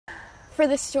For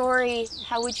the story,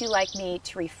 how would you like me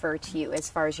to refer to you as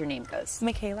far as your name goes?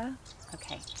 Mikaela?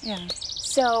 Okay. Yeah.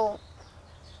 So,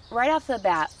 right off the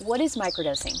bat, what is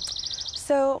microdosing?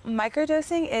 So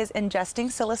microdosing is ingesting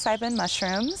psilocybin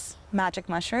mushrooms, magic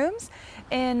mushrooms,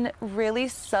 in really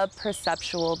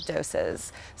sub-perceptual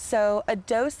doses. So a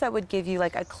dose that would give you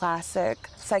like a classic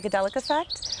psychedelic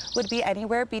effect would be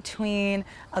anywhere between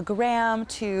a gram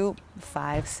to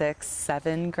 5, 6,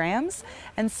 7 grams.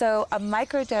 And so a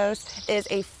microdose is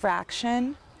a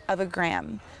fraction of a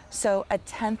gram. So a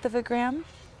tenth of a gram,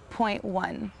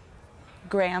 0.1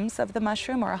 grams of the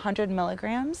mushroom, or 100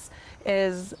 milligrams,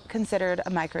 is considered a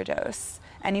microdose.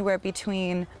 Anywhere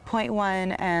between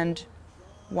 0.1 and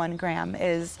 1 gram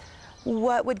is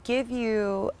what would give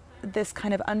you this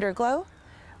kind of underglow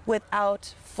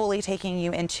without fully taking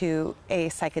you into a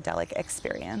psychedelic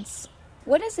experience.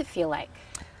 What does it feel like?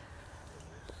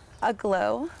 A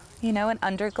glow, you know, an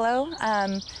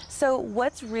underglow. So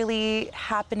what's really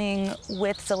happening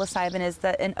with psilocybin is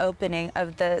an opening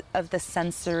of the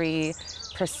sensory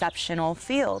perceptual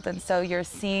field, and so you're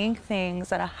seeing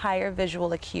things at a higher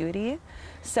visual acuity.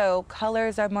 So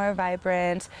colors are more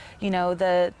vibrant. You know,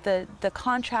 the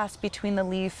contrast between the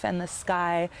leaf and the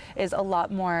sky is a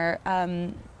lot more.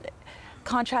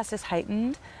 Contrast is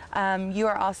heightened. You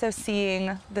are also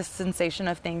seeing the sensation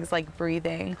of things like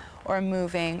breathing or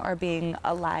moving or being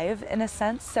alive in a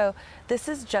sense. So this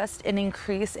is just an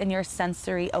increase in your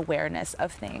sensory awareness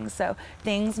of things. So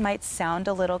things might sound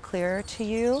a little clearer to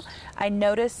you. I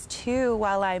notice too,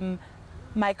 while I'm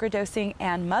microdosing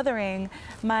and mothering,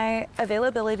 my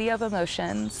availability of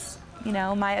emotions, you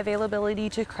know, my availability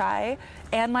to cry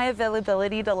and my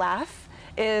availability to laugh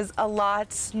is a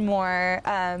lot more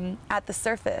at the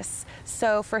surface.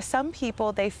 So for some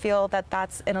people, they feel that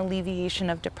that's an alleviation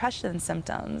of depression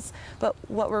symptoms. But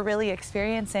what we're really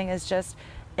experiencing is just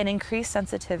an increased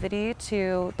sensitivity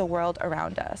to the world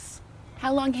around us.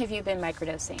 How long have you been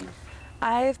microdosing?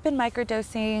 I've been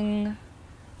microdosing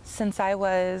since I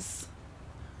was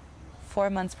 4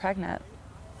 months pregnant.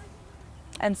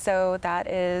 And so that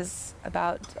is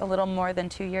about a little more than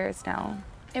 2 years now.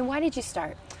 And why did you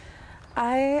start?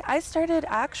 I started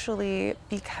actually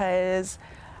because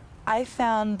I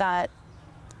found that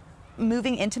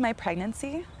moving into my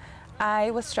pregnancy, I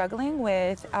was struggling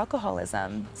with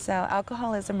alcoholism. So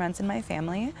alcoholism runs in my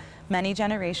family, many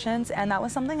generations, and that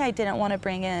was something I didn't want to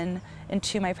bring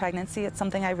into my pregnancy. It's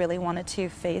something I really wanted to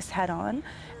face head on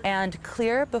and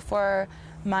clear before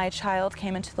my child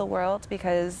came into the world,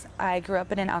 because I grew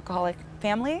up in an alcoholic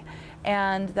family,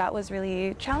 and that was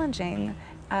really challenging.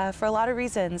 For a lot of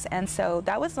reasons. And so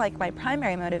that was like my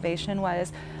primary motivation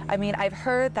was, I mean, I've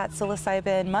heard that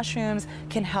psilocybin mushrooms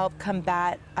can help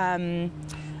combat addictive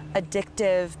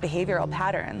behavioral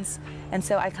patterns. And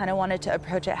so I kind of wanted to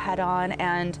approach it head on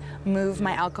and move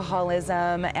my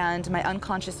alcoholism and my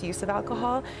unconscious use of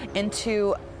alcohol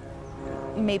into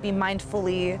maybe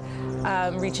mindfully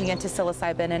reaching into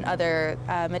psilocybin and other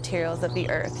materials of the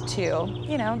earth to,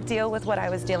 you know, deal with what I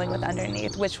was dealing with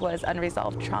underneath, which was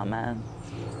unresolved trauma.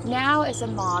 Now, as a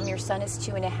mom, your son is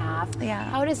 2.5. Yeah.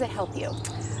 How does it help you?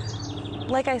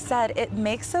 Like I said, it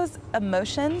makes those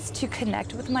emotions to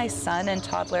connect with my son and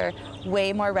toddler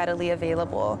way more readily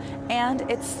available. And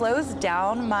it slows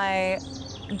down my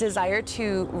desire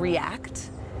to react,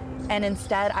 and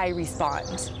instead I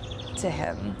respond to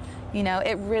him. You know,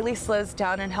 it really slows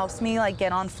down and helps me like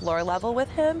get on floor level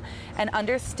with him and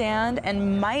understand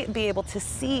and might be able to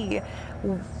see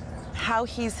how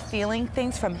he's feeling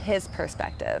things from his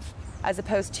perspective, as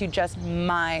opposed to just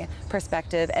my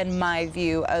perspective and my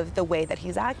view of the way that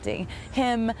he's acting.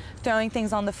 Him throwing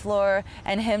things on the floor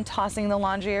and him tossing the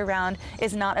laundry around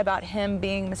is not about him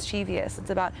being mischievous.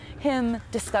 It's about him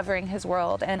discovering his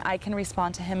world, and I can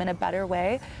respond to him in a better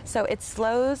way. So it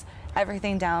slows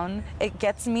everything down. It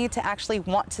gets me to actually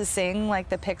want to sing like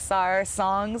the Pixar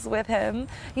songs with him,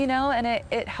 you know, and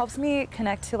it helps me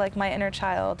connect to like my inner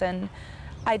child. And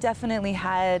I definitely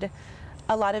had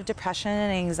a lot of depression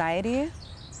and anxiety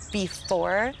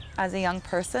before as a young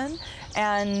person,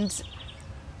 and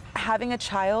having a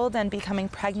child and becoming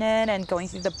pregnant and going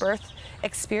through the birth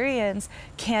experience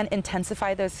can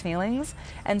intensify those feelings.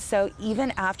 And so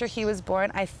even after he was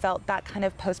born, I felt that kind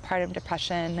of postpartum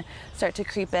depression start to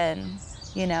creep in,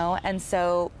 you know, and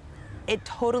so it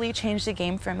totally changed the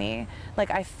game for me. Like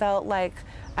I felt like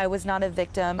I was not a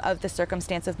victim of the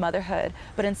circumstance of motherhood,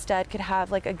 but instead could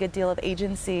have like a good deal of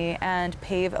agency and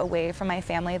pave a way for my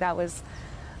family that was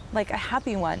like a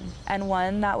happy one, and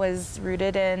one that was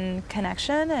rooted in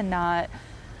connection and not,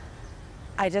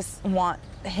 I just want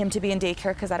him to be in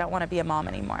daycare because I don't want to be a mom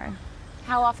anymore.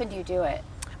 How often do you do it?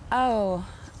 Oh,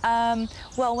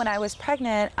 Well, when I was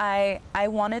pregnant, I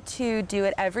wanted to do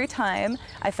it every time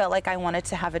I felt like I wanted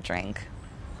to have a drink.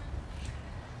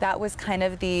 That was kind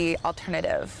of the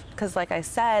alternative, because like I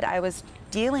said, I was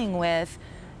dealing with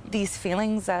these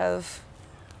feelings of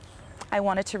I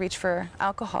wanted to reach for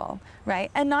alcohol, right?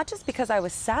 And not just because I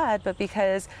was sad, but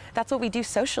because that's what we do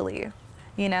socially.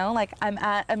 You know, like I'm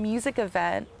at a music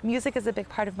event. Music is a big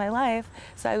part of my life.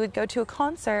 So I would go to a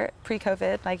concert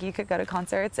pre-COVID, like you could go to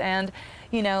concerts and,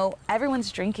 you know,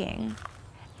 everyone's drinking.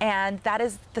 And that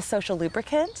is the social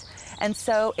lubricant. And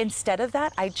so instead of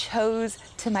that, I chose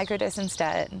to microdose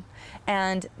instead.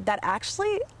 And that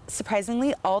actually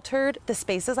surprisingly altered the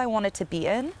spaces I wanted to be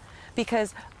in,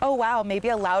 because, oh wow, maybe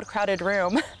a loud, crowded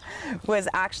room was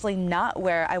actually not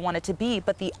where I wanted to be,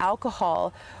 but the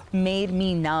alcohol made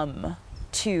me numb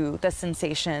to the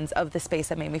sensations of the space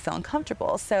that made me feel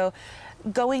uncomfortable. So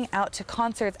going out to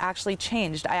concerts actually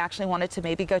changed. I actually wanted to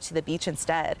maybe go to the beach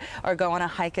instead or go on a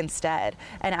hike instead.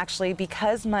 And actually,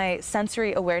 because my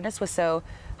sensory awareness was so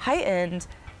heightened,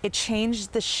 it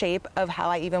changed the shape of how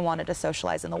I even wanted to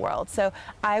socialize in the world. So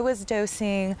I was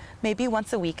dosing maybe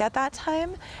once a week at that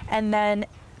time. And then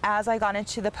as I got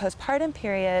into the postpartum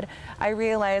period, I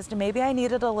realized maybe I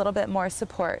needed a little bit more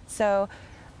support. So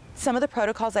some of the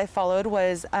protocols I followed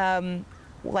was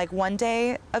like 1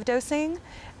 day of dosing,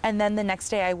 and then the next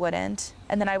day I wouldn't,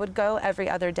 and then I would go every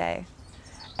other day.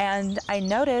 And I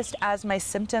noticed as my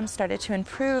symptoms started to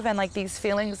improve and like these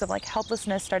feelings of like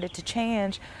helplessness started to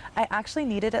change, I actually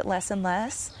needed it less and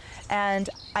less. And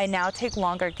I now take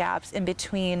longer gaps in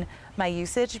between my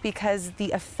usage because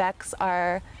the effects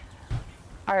are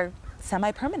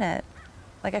semi-permanent.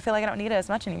 Like I feel like I don't need it as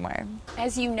much anymore.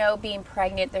 As you know, being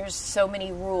pregnant, there's so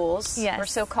many rules, yes, or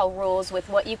so-called rules with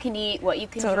what you can eat, what you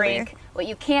can drink, what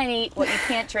you can't eat, what you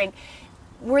can't drink.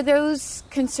 Were those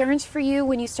concerns for you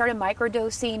when you started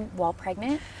microdosing while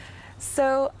pregnant?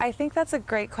 So I think that's a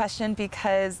great question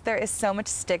because there is so much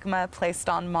stigma placed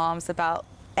on moms about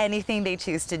anything they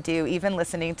choose to do, even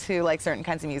listening to like certain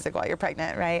kinds of music while you're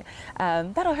pregnant, right?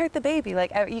 That'll hurt the baby.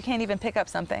 Like you can't even pick up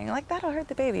something like that'll hurt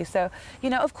the baby. So, you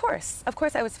know, of course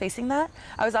I was facing that.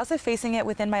 I was also facing it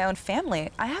within my own family.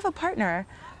 I have a partner.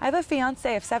 I have a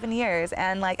fiance of 7 years,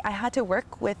 and like I had to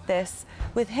work with this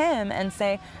with him and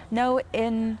say, no,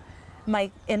 in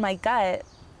my gut,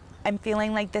 I'm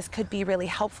feeling like this could be really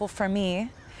helpful for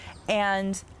me.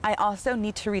 And I also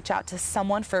need to reach out to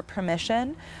someone for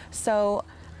permission. So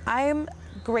I'm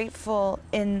grateful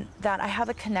in that I have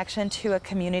a connection to a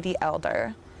community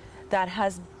elder that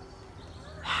has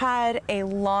had a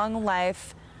long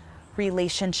life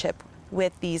relationship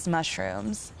with these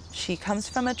mushrooms. She comes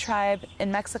from a tribe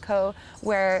in Mexico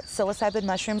where psilocybin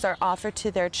mushrooms are offered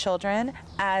to their children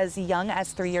as young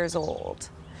as 3 years old.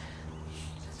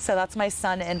 So that's my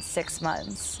son in 6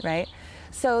 months, right?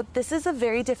 So this is a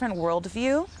very different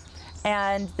worldview,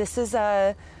 and this is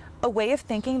a way of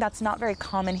thinking that's not very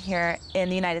common here in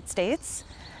the United States,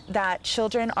 that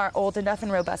children are old enough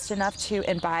and robust enough to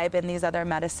imbibe in these other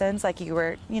medicines like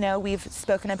we've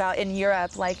spoken about in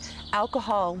Europe, like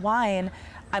alcohol, wine.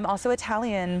 I'm also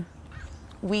Italian.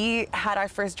 We had our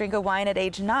first drink of wine at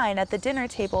age 9 at the dinner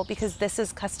table because this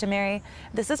is customary.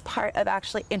 This is part of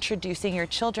actually introducing your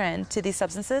children to these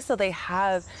substances so they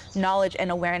have knowledge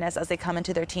and awareness as they come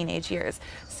into their teenage years.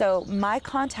 So my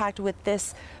contact with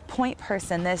this point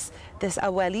person, this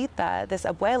abuelita, this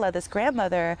abuela, this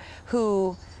grandmother,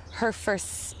 who her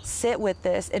first sit with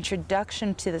this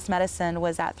introduction to this medicine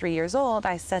was at 3 years old,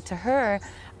 I said to her,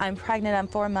 I'm pregnant, I'm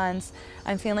 4 months,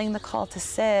 I'm feeling the call to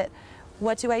sit.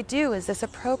 What do I do? Is this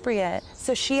appropriate?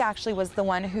 So she actually was the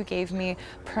one who gave me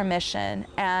permission.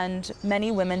 And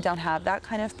many women don't have that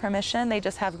kind of permission. They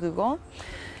just have Google.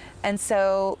 And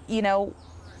so,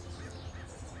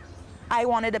 I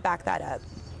wanted to back that up.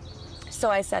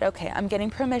 So I said, okay, I'm getting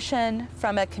permission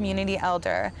from a community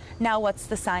elder. Now what's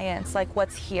the science? Like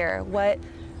what's here? What,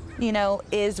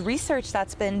 is research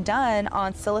that's been done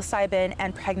on psilocybin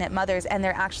and pregnant mothers, and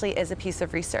there actually is a piece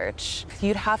of research.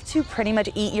 You'd have to pretty much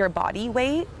eat your body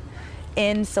weight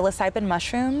in psilocybin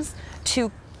mushrooms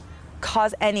to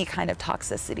cause any kind of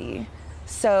toxicity.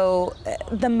 So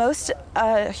the most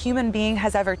a human being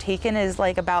has ever taken is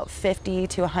like about 50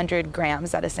 to 100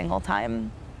 grams at a single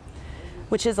time,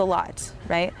 which is a lot,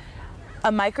 right?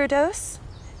 A microdose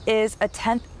is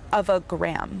 1/10 of a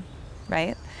gram,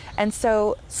 right? And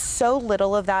so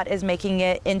little of that is making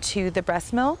it into the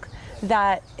breast milk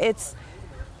that it's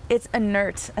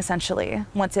inert, essentially,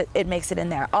 once it makes it in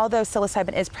there. Although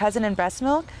psilocybin is present in breast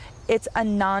milk, it's a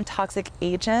non-toxic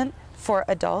agent for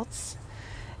adults.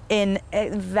 in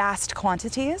vast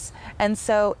quantities. And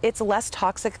so it's less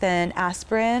toxic than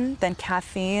aspirin, than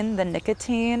caffeine, than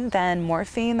nicotine, than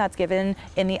morphine that's given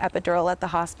in the epidural at the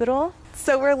hospital.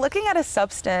 So we're looking at a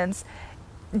substance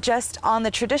just on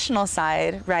the traditional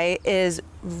side, right, is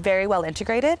very well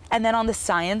integrated. And then on the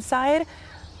science side,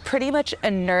 pretty much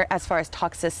inert as far as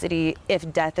toxicity.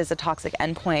 If death is a toxic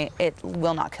endpoint, it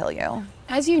will not kill you.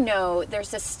 As you know,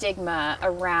 there's a stigma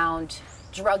around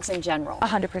drugs in general.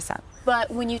 100%.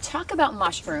 But when you talk about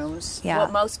mushrooms, Yeah.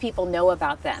 what most people know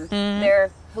about them,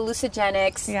 they're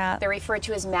hallucinogenics, Yeah. they're referred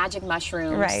to as magic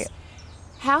mushrooms. Right.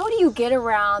 How do you get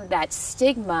around that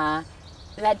stigma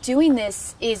that doing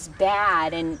this is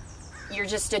bad and you're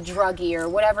just a druggie, or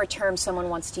whatever term someone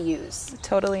wants to use?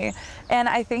 Totally. And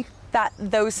I think that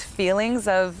those feelings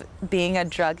of being a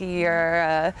druggie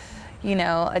or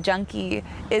a junkie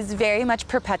is very much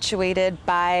perpetuated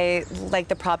by like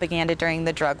the propaganda during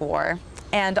the drug war.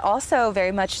 And also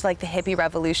very much like the hippie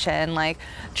revolution, like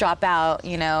drop out,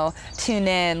 tune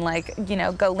in,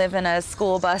 go live in a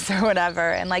school bus or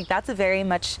whatever. And like that's very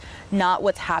much not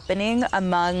what's happening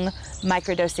among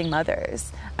microdosing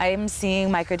mothers. I'm seeing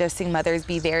microdosing mothers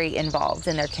be very involved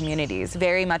in their communities,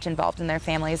 very much involved in their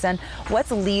families. And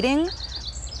what's leading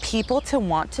people to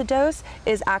want to dose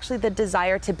is actually the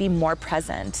desire to be more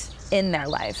present in their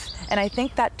life. And I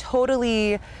think that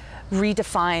totally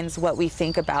redefines what we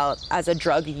think about as a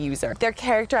drug user. They're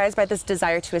characterized by this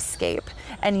desire to escape,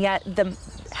 and yet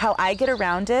how I get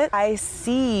around it, I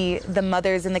see the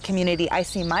mothers in the community, I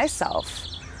see myself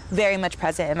very much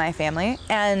present in my family,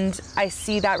 and I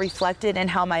see that reflected in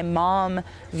how my mom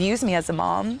views me as a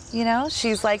mom.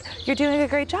 She's like, you're doing a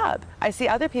great job. I see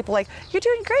other people like, you're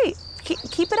doing great,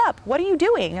 keep it up, what are you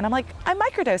doing? And I'm like, I'm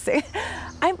microdosing.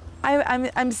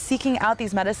 I'm seeking out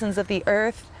these medicines of the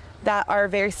earth that are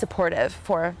very supportive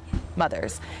for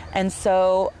mothers. And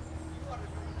so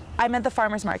I'm at the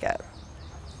farmer's market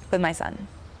with my son.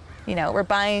 We're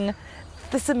buying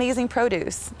this amazing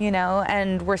produce,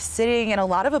 and we're sitting in a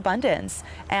lot of abundance,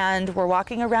 and we're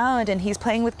walking around and he's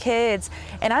playing with kids,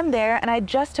 and I'm there and I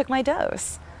just took my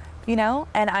dose,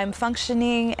 and I'm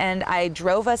functioning, and I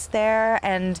drove us there,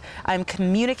 and I'm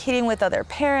communicating with other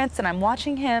parents, and I'm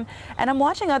watching him, and I'm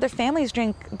watching other families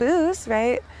drink booze,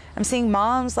 right? I'm seeing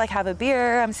moms have a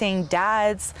beer, I'm seeing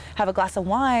dads have a glass of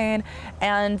wine,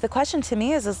 and the question to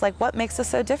me is like, what makes us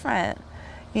so different?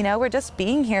 We're just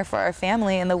being here for our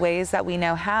family in the ways that we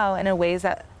know how, and in ways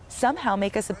that somehow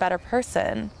make us a better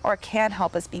person or can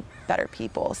help us be better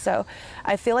people. So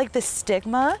I feel like the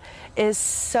stigma is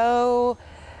so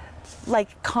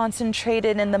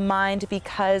concentrated in the mind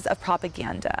because of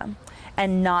propaganda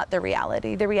and not the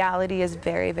reality. The reality is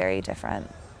very, very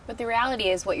different. But the reality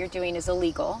is what you're doing is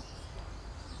illegal.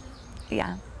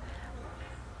 Yeah.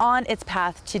 On its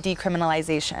path to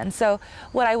decriminalization. So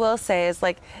what I will say is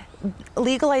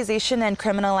legalization and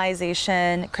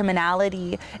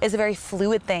criminality is a very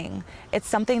fluid thing. It's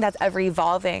something that's ever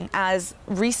evolving as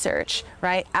research,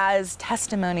 right? As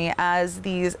testimony, as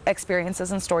these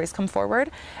experiences and stories come forward.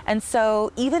 And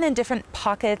so even in different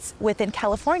pockets within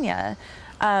California,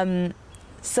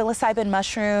 psilocybin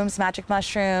mushrooms, magic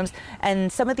mushrooms,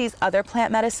 and some of these other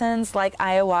plant medicines like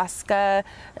ayahuasca,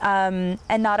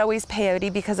 and not always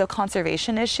peyote because of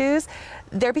conservation issues,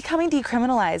 they're becoming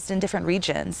decriminalized in different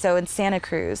regions. So in Santa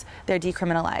Cruz, they're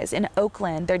decriminalized. In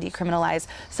Oakland, they're decriminalized.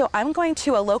 So I'm going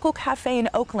to a local cafe in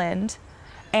Oakland,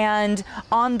 and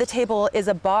on the table is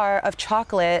a bar of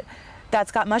chocolate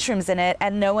that's got mushrooms in it,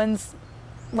 and no one's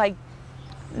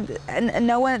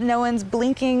no one's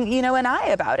blinking, an eye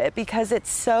about it, because it's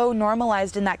so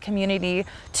normalized in that community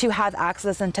to have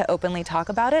access and to openly talk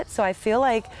about it. So I feel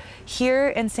like here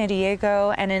in San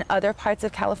Diego and in other parts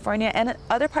of California and in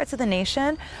other parts of the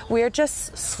nation, we're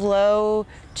just slow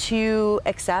to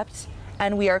accept,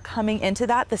 and we are coming into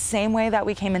that the same way that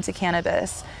we came into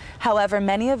cannabis. However,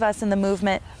 many of us in the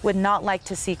movement would not like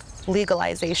to see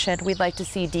legalization. We'd like to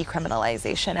see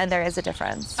decriminalization, and there is a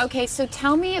difference. Okay, so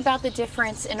tell me about the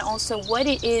difference and also what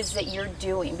it is that you're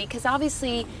doing, because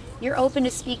obviously you're open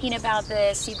to speaking about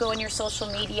this, you go on your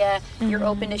social media, you're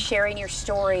open to sharing your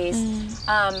stories.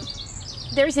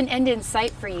 There's an end in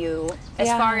sight for you as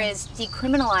far as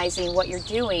decriminalizing what you're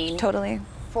doing. Totally.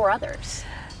 For others.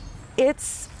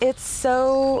 It's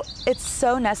so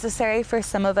necessary for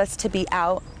some of us to be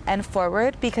out and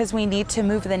forward, because we need to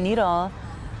move the needle.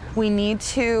 We need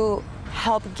to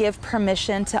help give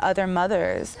permission to other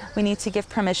mothers. We need to give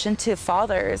permission to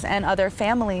fathers and other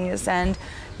families, and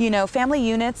family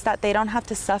units, that they don't have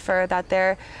to suffer, that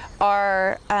there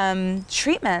are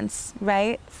treatments,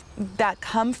 right, that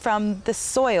come from the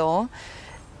soil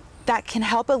that can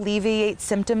help alleviate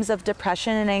symptoms of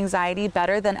depression and anxiety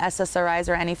better than SSRIs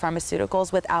or any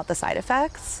pharmaceuticals without the side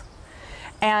effects.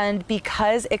 And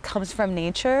because it comes from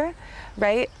nature,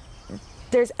 right,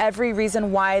 there's every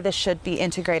reason why this should be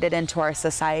integrated into our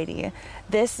society.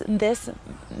 This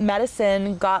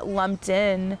medicine got lumped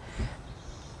in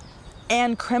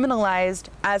and criminalized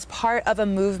as part of a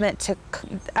movement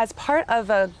as part of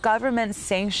a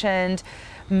government-sanctioned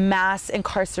mass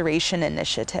incarceration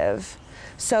initiative.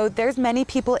 So there's many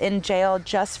people in jail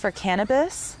just for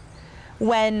cannabis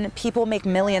when people make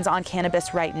millions on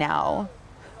cannabis right now,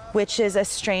 which is a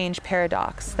strange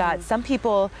paradox that some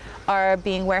people are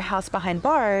being warehoused behind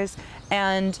bars,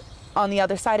 and on the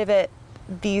other side of it,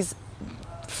 these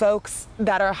folks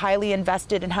that are highly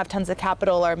invested and have tons of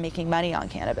capital are making money on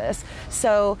cannabis.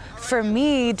 So for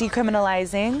me,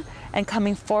 decriminalizing and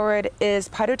coming forward is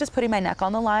part of just putting my neck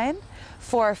on the line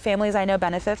for families I know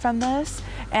benefit from this,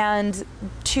 and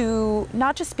to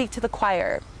not just speak to the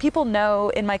choir. People know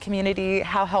in my community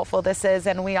how helpful this is,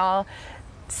 and we all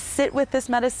sit with this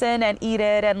medicine and eat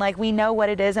it, and like we know what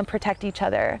it is and protect each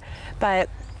other. But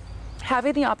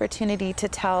having the opportunity to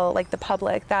tell like the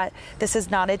public that this is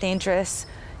not a dangerous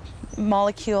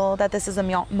molecule, that this is a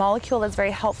molecule that's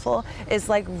very helpful, is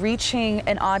like reaching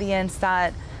an audience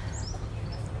that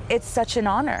it's such an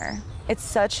honor. It's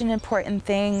such an important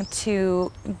thing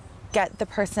to get the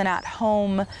person at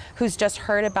home who's just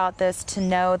heard about this to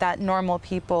know that normal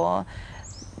people,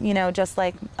 you know, just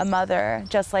like a mother,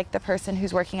 just like the person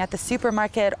who's working at the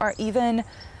supermarket, or even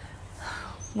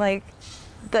like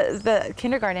the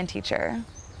kindergarten teacher.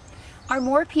 Are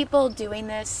more people doing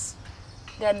this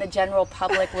than the general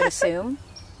public would assume?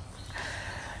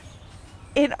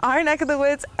 In our neck of the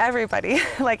woods, everybody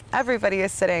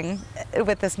is sitting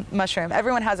with this mushroom.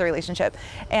 Everyone has a relationship.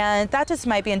 And that just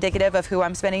might be indicative of who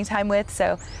I'm spending time with.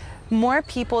 So more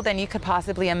people than you could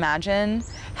possibly imagine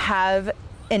have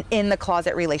an in the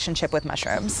closet relationship with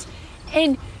mushrooms.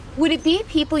 And would it be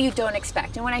people you don't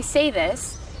expect? And when I say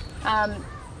this,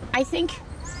 I think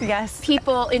yes,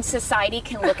 people in society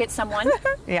can look at someone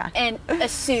yeah, and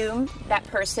assume that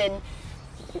person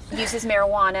uses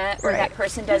marijuana, or right, that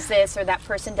person does this, or that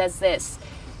person does this.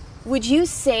 Would you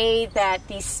say that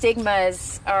these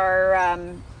stigmas are,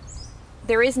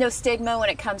 there is no stigma when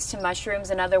it comes to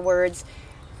mushrooms? In other words,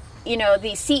 you know,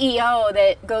 the CEO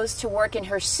that goes to work in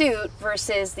her suit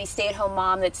versus the stay-at-home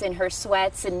mom that's in her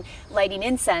sweats and lighting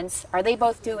incense, are they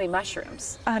both doing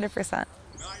mushrooms? 100%.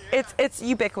 It's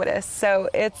ubiquitous, so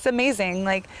it's amazing,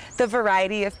 like the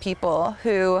variety of people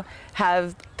who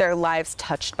have their lives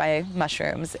touched by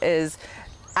mushrooms is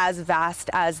as vast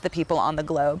as the people on the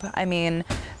globe. I mean,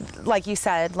 like you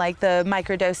said, like the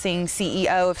microdosing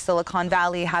CEO of Silicon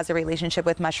Valley has a relationship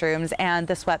with mushrooms, and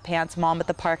the sweatpants mom at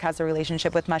the park has a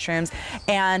relationship with mushrooms,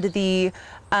 and the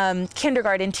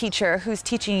kindergarten teacher who's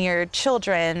teaching your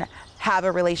children have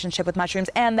a relationship with mushrooms,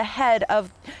 and the head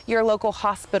of your local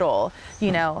hospital.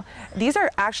 You know, these are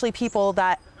actually people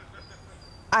that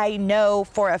I know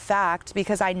for a fact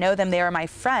because I know them, they are my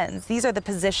friends. These are the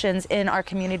positions in our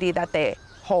community that they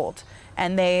hold,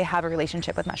 and they have a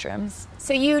relationship with mushrooms.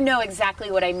 So you know exactly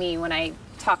what I mean when I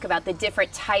talk about the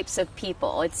different types of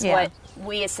people. It's what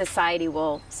we as society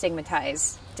will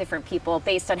stigmatize different people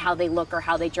based on how they look or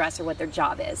how they dress or what their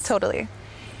job is. Totally.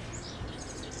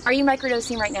 Are you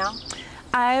microdosing right now?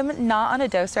 I'm not on a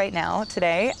dose right now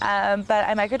today, but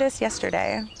I microdosed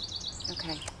yesterday.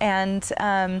 Okay. And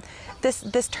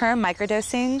this term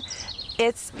microdosing,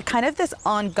 it's kind of this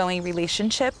ongoing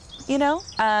relationship, you know,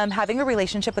 having a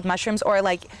relationship with mushrooms, or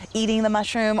like eating the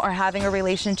mushroom, or having a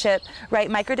relationship,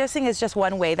 right? Microdosing is just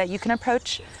one way that you can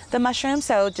approach the mushroom.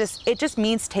 So it just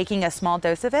means taking a small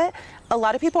dose of it. A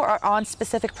lot of people are on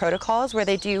specific protocols where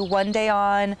they do 1 day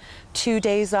on, 2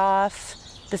 days off.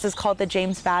 This is called the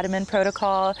James Fadiman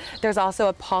protocol. There's also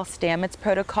a Paul Stamets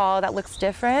protocol that looks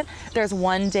different. There's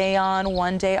 1 day on,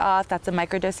 1 day off. That's a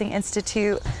Microdosing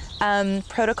Institute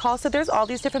protocol. So there's all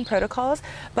these different protocols.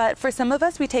 But for some of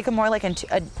us, we take a more like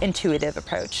intuitive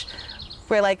approach.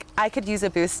 Where like, I could use a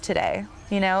boost today,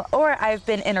 you know, or I've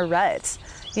been in a rut.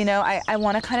 You know, I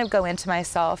want to kind of go into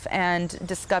myself and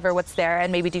discover what's there,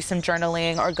 and maybe do some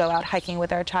journaling or go out hiking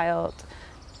with our child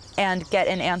and get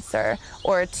an answer,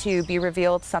 or to be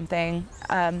revealed something,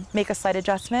 make a slight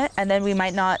adjustment, and then we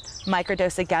might not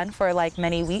microdose again for like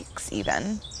many weeks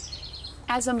even.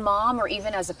 As a mom, or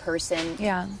even as a person,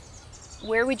 yeah,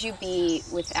 where would you be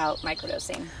without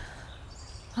microdosing?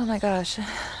 Oh my gosh.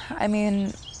 I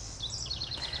mean,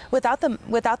 without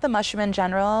the mushroom in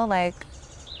general, like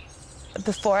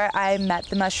before I met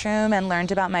the mushroom and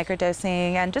learned about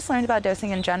microdosing and just learned about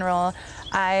dosing in general,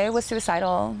 I was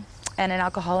suicidal and an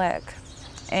alcoholic.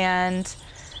 and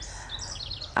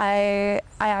I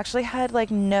actually had like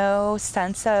no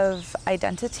sense of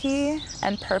identity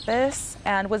and purpose,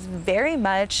 and was very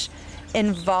much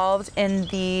involved in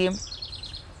the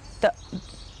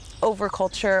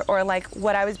overculture, or like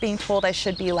what I was being told I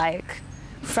should be like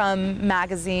from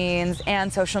magazines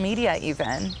and social media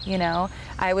even, you know.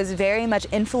 I was very much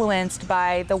influenced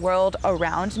by the world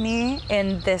around me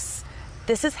in this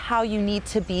is how you need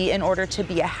to be in order to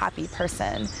be a happy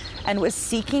person, and was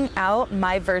seeking out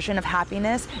my version of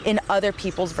happiness in other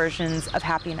people's versions of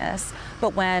happiness.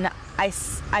 But when I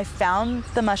found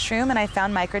the mushroom and I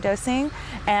found microdosing,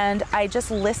 and I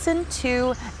just listened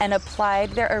to and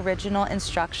applied their original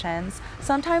instructions,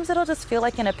 sometimes it'll just feel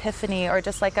like an epiphany, or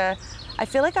just like I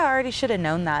feel like I already should have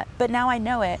known that, but now I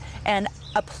know it, and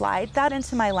applied that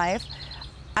into my life.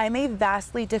 I'm a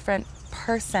vastly different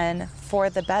person for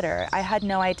the better. I had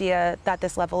no idea that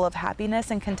this level of happiness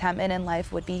and contentment in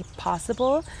life would be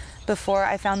possible before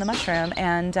I found the mushroom.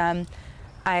 And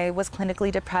I was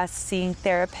clinically depressed, seeing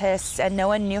therapists, and no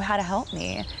one knew how to help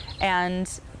me. And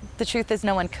the truth is,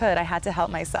 no one could. I had to help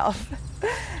myself.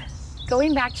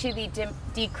 Going back to the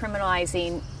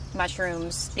decriminalizing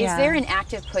mushrooms, is there an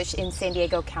active push in San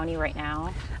Diego County right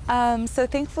now? So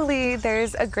thankfully,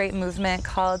 there's a great movement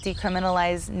called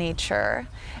Decriminalize Nature.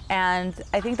 And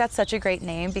I think that's such a great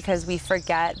name, because we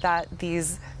forget that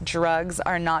these drugs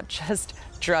are not just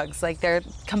drugs. Like, they're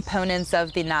components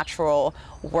of the natural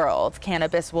world.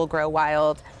 Cannabis will grow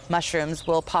wild. Mushrooms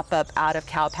will pop up out of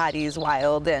cow patties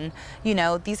wild. And, you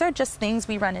know, these are just things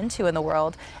we run into in the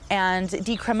world. And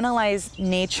decriminalize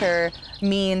nature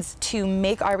means to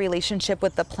make our relationship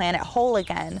with the planet whole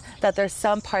again. That there's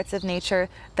some parts of nature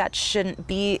that shouldn't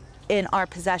be in our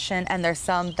possession, and there's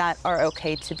some that are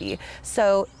okay to be.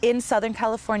 So in Southern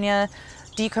California,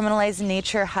 Decriminalize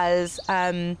Nature has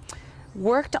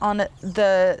worked on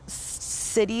the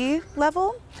city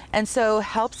level, and so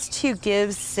helps to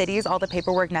give cities all the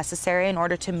paperwork necessary in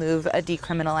order to move a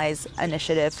decriminalize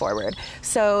initiative forward.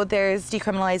 So there's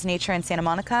Decriminalize Nature in Santa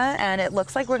Monica, and it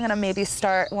looks like we're gonna maybe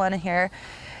start one here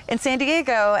in San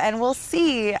Diego, and we'll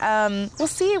see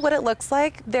what it looks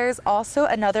like. There's also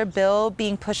another bill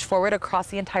being pushed forward across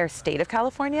the entire state of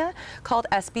California called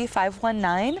SB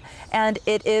 519, and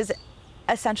it is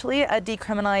essentially a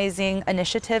decriminalizing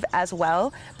initiative as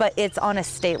well, but it's on a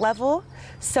state level.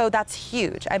 So that's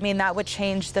huge. I mean, that would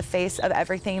change the face of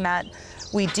everything that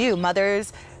we do.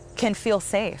 Mothers can feel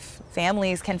safe.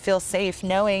 Families can feel safe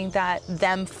knowing that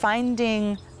them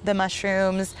finding the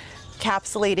mushrooms,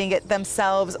 encapsulating it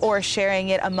themselves, or sharing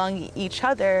it among each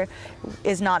other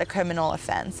is not a criminal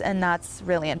offense, and that's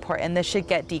really important. This should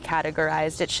get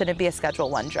decategorized. It shouldn't be a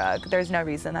Schedule I drug. There's no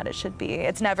reason that it should be.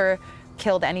 It's never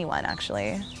killed anyone,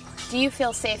 actually. Do you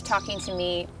feel safe talking to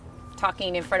me,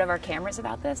 talking in front of our cameras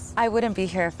about this? I wouldn't be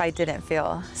here if I didn't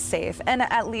feel safe, and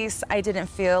at least I didn't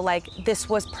feel like this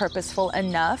was purposeful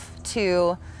enough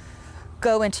to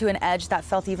go into an edge that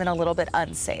felt even a little bit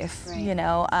unsafe, right. You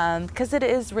know, because it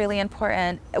is really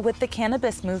important. With the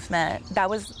cannabis movement, that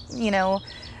was, you know,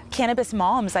 cannabis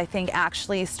moms, I think,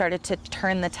 actually started to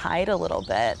turn the tide a little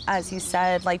bit, as you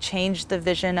said, like change the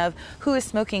vision of who is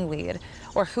smoking weed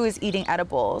or who is eating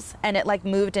edibles. And it like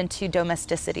moved into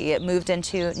domesticity. It moved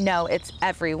into, no, it's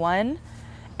everyone.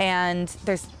 And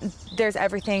there's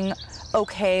everything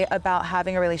okay about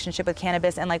having a relationship with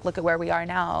cannabis, and like, look at where we are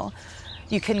now.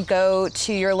 You can go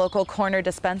to your local corner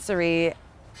dispensary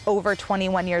over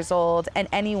 21 years old, and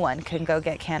anyone can go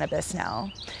get cannabis now.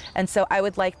 And so I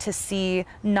would like to see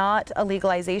not a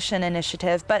legalization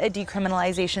initiative, but a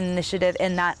decriminalization initiative,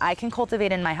 in that I can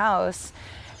cultivate in my house,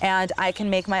 and I can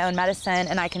make my own medicine,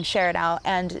 and I can share it out,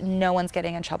 and no one's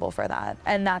getting in trouble for that.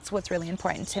 And that's what's really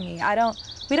important to me.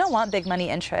 We don't want big money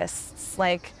interests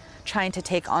like trying to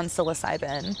take on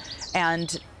psilocybin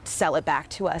and sell it back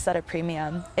to us at a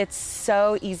premium. It's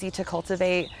so easy to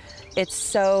cultivate. It's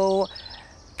so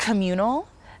communal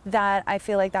that I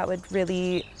feel like that would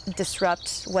really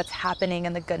disrupt what's happening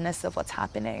and the goodness of what's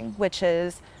happening, which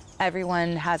is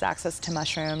everyone has access to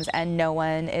mushrooms and no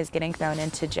one is getting thrown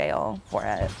into jail for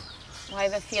it. Well, I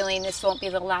have a feeling this won't be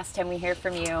the last time we hear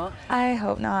from you. I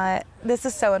hope not. This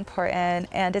is so important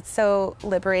and it's so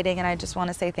liberating, and I just want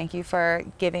to say thank you for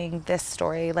giving this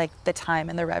story like the time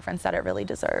and the reverence that it really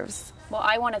deserves. Well,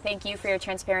 I want to thank you for your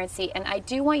transparency, and I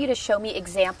do want you to show me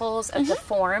examples of the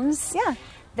forms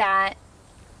that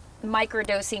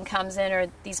microdosing comes in, or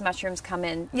these mushrooms come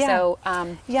in. Yeah. So,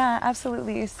 yeah,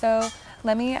 absolutely. So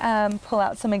let me pull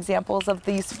out some examples of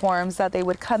these forms that they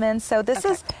would come in. So this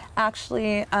is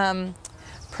actually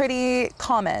pretty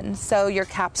common. So your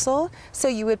capsule, so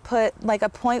you would put like a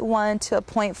 0.1 to a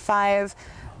 0.5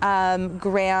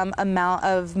 gram amount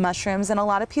of mushrooms, and a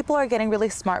lot of people are getting really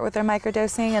smart with their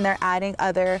microdosing, and they're adding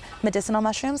other medicinal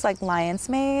mushrooms like lion's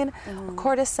mane,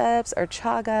 cordyceps, or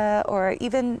chaga, or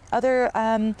even other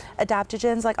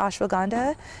adaptogens like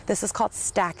ashwagandha. This is called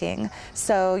stacking.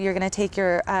 So you're going to take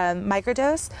your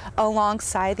microdose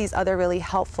alongside these other really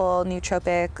helpful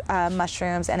nootropic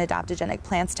mushrooms and adaptogenic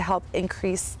plants to help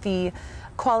increase the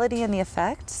quality and the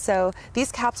effect. So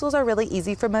these capsules are really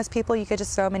easy for most people. You could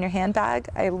just throw them in your handbag.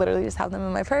 I literally just have them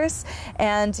in my purse,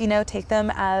 and take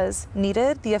them as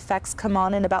needed. The effects come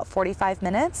on in about 45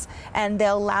 minutes, and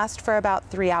they'll last for about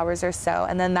 3 hours or so,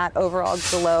 and then that overall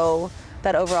glow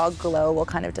will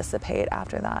kind of dissipate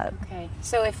after that. Okay,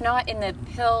 so if not in the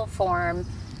pill form,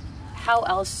 how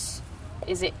else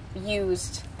is it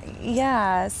used?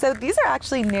 Yeah, so these are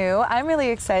actually new. I'm really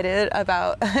excited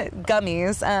about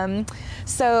gummies.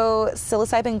 So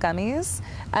psilocybin gummies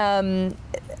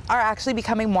are actually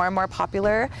becoming more and more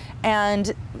popular,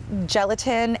 and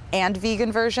gelatin and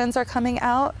vegan versions are coming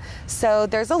out. So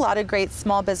there's a lot of great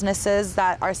small businesses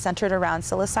that are centered around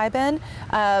psilocybin,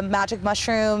 magic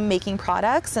mushroom making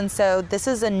products, and so this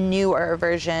is a newer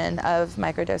version of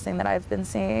microdosing that I've been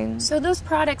seeing. So those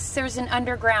products, there's an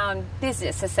underground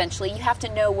business essentially. You have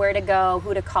to know where to go,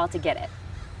 who to call to get it,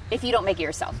 if you don't make it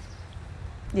yourself.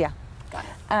 Yeah. Got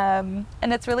it.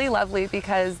 And it's really lovely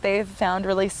because they've found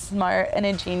really smart and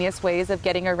ingenious ways of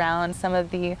getting around some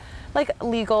of the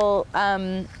legal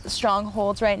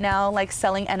strongholds right now, like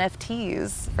selling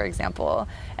NFTs, for example,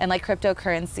 and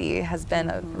cryptocurrency has been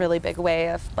a really big way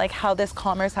of how this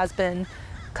commerce has been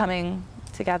coming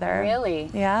together. Really?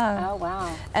 Yeah. Oh,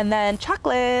 wow. And then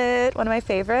chocolate, one of my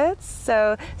favorites.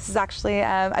 So this is actually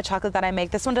a chocolate that I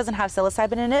make. This one doesn't have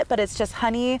psilocybin in it, but it's just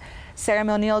honey,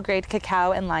 ceremonial grade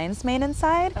cacao, and lion's mane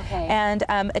inside. Okay. And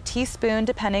a teaspoon,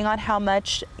 depending on how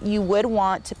much you would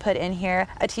want to put in here.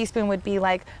 A teaspoon would be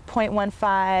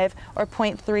 0.15 or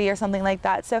 0.3 or something like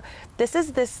that. So this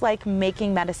is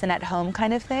making medicine at home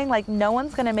kind of thing. No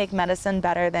one's gonna make medicine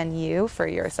better than you for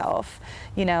yourself,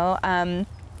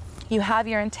 You have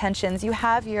your intentions, you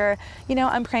have your,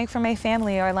 I'm praying for my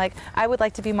family, or I would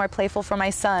like to be more playful for my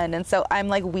son. And so I'm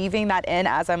weaving that in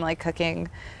as I'm cooking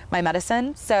my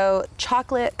medicine. So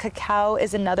chocolate, cacao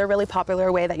is another really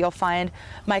popular way that you'll find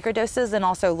microdoses, and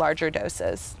also larger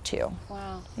doses too.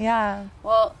 Wow. Yeah.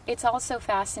 Well, it's also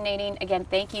fascinating. Again,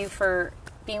 thank you for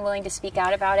being willing to speak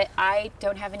out about it. I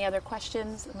don't have any other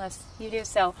questions unless you do.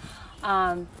 So,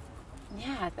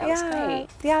 yeah, that was great.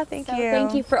 Yeah, thank you.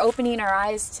 Thank you for opening our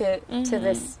eyes to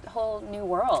this whole new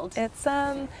world. It's,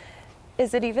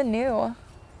 is it even new?